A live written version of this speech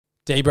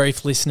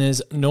Debrief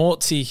listeners,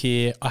 Nautsy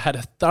here. I had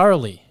a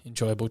thoroughly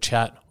enjoyable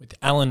chat with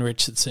Alan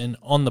Richardson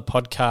on the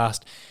podcast.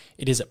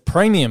 It is a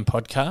premium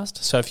podcast,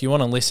 so if you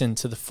want to listen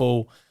to the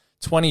full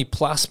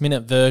 20-plus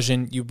minute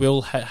version, you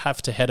will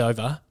have to head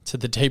over to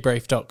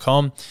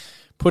thedebrief.com.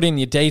 Put in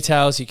your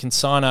details. You can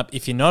sign up.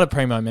 If you're not a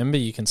Primo member,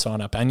 you can sign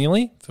up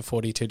annually for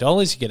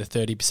 $42. You get a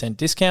 30%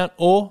 discount,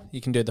 or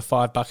you can do the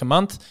 $5 a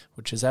month,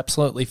 which is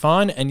absolutely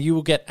fine, and you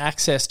will get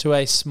access to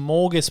a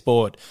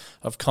smorgasbord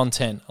of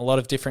content, a lot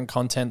of different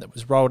content that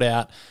was rolled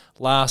out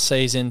last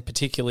season,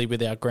 particularly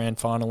with our grand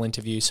final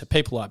interview. So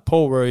people like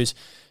Paul Roos,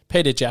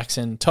 Peter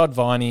Jackson, Todd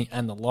Viney,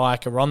 and the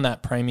like are on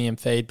that premium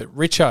feed, but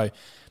Richo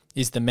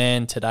is the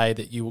man today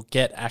that you will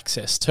get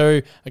access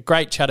to. A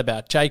great chat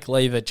about Jake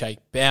Lever, Jake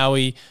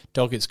Bowie,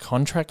 Doggers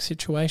contract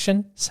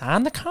situation.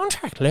 Sign the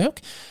contract,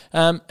 Luke.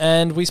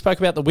 And we spoke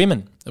about the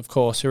women, of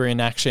course, who are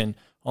in action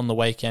on the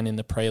weekend in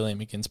the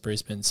prelim against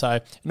Brisbane.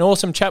 So an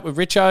awesome chat with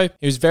Richo.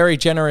 He was very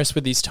generous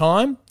with his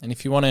time. And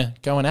if you want to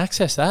go and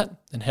access that,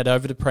 then head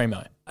over to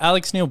Primo.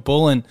 Alex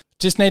Neil-Bullen,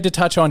 just need to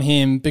touch on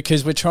him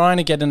because we're trying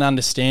to get an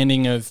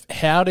understanding of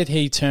how did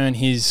he turn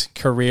his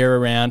career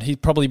around.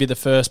 He'd probably be the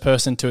first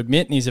person to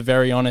admit, and he's a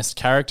very honest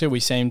character. We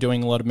see him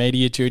doing a lot of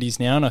media duties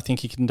now, and I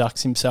think he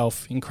conducts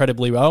himself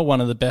incredibly well,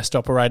 one of the best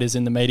operators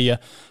in the media.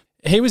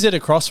 He was at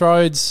a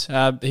crossroads.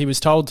 He was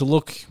told to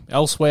look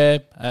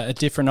elsewhere at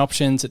different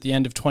options at the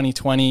end of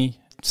 2020.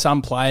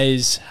 Some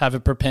players have a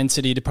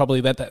propensity to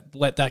probably let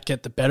that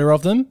get the better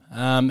of them.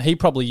 He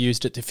probably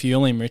used it to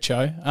fuel him,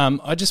 Richo.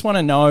 I just want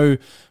to know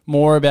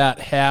more about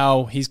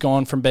how he's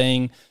gone from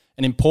being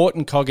an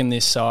important cog in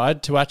this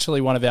side to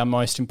actually one of our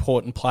most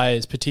important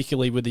players,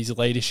 particularly with his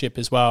leadership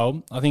as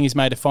well. I think he's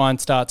made a fine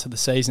start to the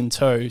season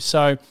too.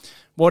 So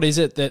what is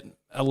it that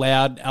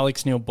allowed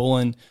Alex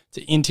Neil-Bullen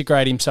to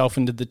integrate himself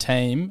into the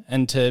team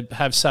and to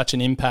have such an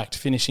impact,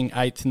 finishing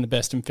 8th in the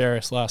best and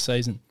fairest last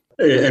season?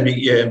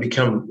 And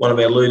become one of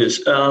our leaders.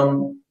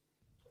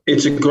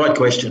 It's a great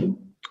question,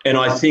 and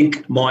I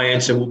think my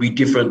answer will be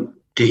different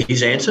to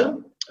his answer,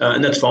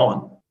 and that's fine.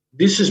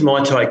 This is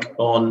my take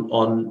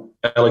on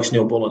Alex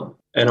Neil-Bullen,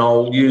 and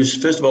I'll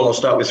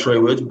start with 3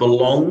 words: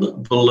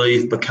 belong,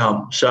 believe,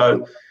 become.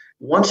 So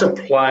once a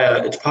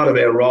player, it's part of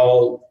our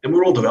role, and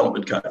we're all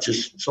development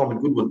coaches. Simon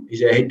Goodwin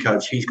is our head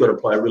coach. He's got to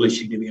play a really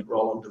significant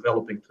role in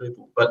developing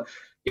people. But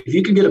if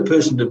you can get a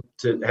person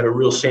to have a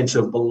real sense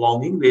of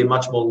belonging, they're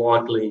much more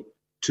likely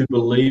to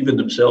believe in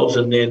themselves,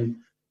 and then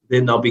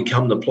they'll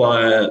become the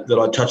player that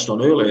I touched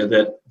on earlier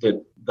that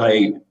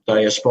they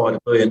aspire to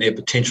be, and their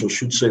potential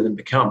should see them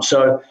become.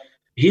 So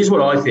here's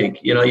what I think.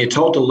 You're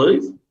told to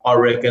leave. I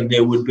reckon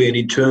there would be an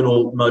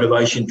internal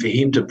motivation for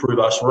him to prove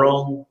us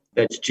wrong.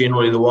 That's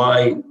generally the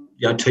way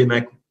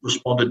T-Mac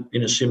responded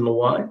in a similar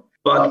way.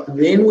 But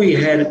then we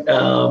had,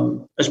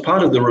 as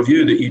part of the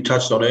review that you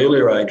touched on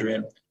earlier,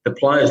 Adrian, the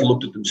players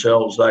looked at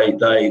themselves. They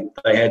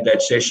had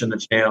that session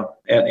that's now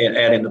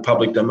out in the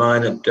public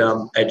domain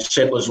at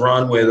Settlers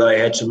Run, where they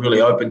had some really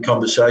open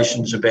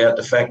conversations about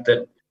the fact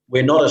that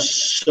we're not a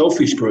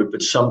selfish group,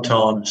 but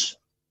sometimes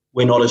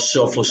we're not as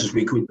selfless as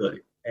we could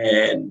be.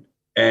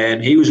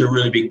 And he was a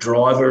really big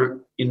driver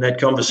in that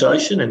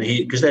conversation, and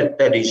because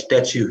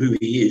that's who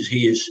he is.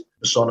 He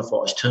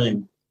personifies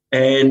team.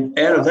 And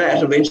out of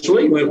that,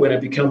 eventually, when it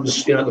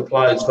becomes, the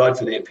players vote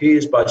for their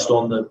peers based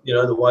on the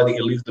way that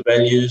you live the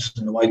values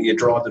and the way that you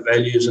drive the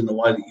values and the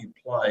way that you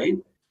play,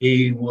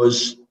 he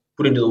was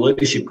put into the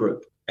leadership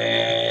group.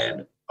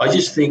 And I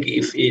just think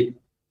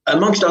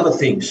amongst other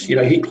things,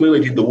 he clearly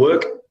did the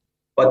work,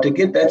 but to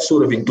get that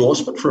sort of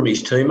endorsement from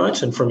his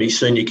teammates and from his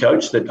senior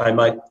coach that, hey,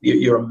 mate,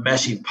 you're a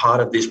massive part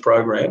of this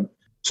program,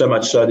 so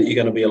much so that you're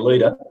going to be a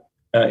leader,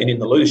 and in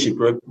the leadership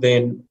group,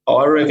 then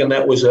I reckon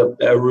that was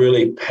a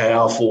really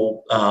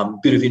powerful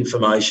bit of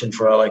information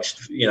for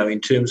Alex, in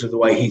terms of the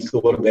way he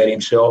thought about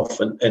himself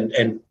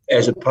and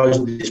as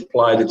opposed to this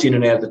player that's in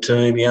and out of the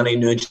team, he only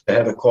needs to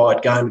have a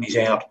quiet game and he's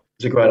out.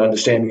 There's a great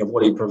understanding of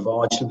what he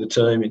provides to the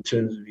team in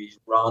terms of his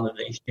run and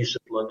his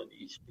discipline and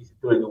his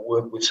ability to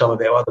work with some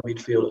of our other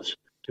midfielders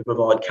to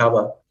provide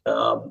cover.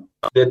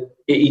 That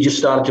he just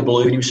started to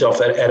believe in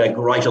himself at a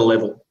greater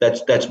level.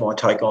 That's my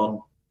take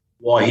on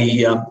why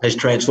he has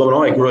transformed.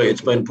 And I agree,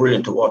 it's been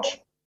brilliant to watch.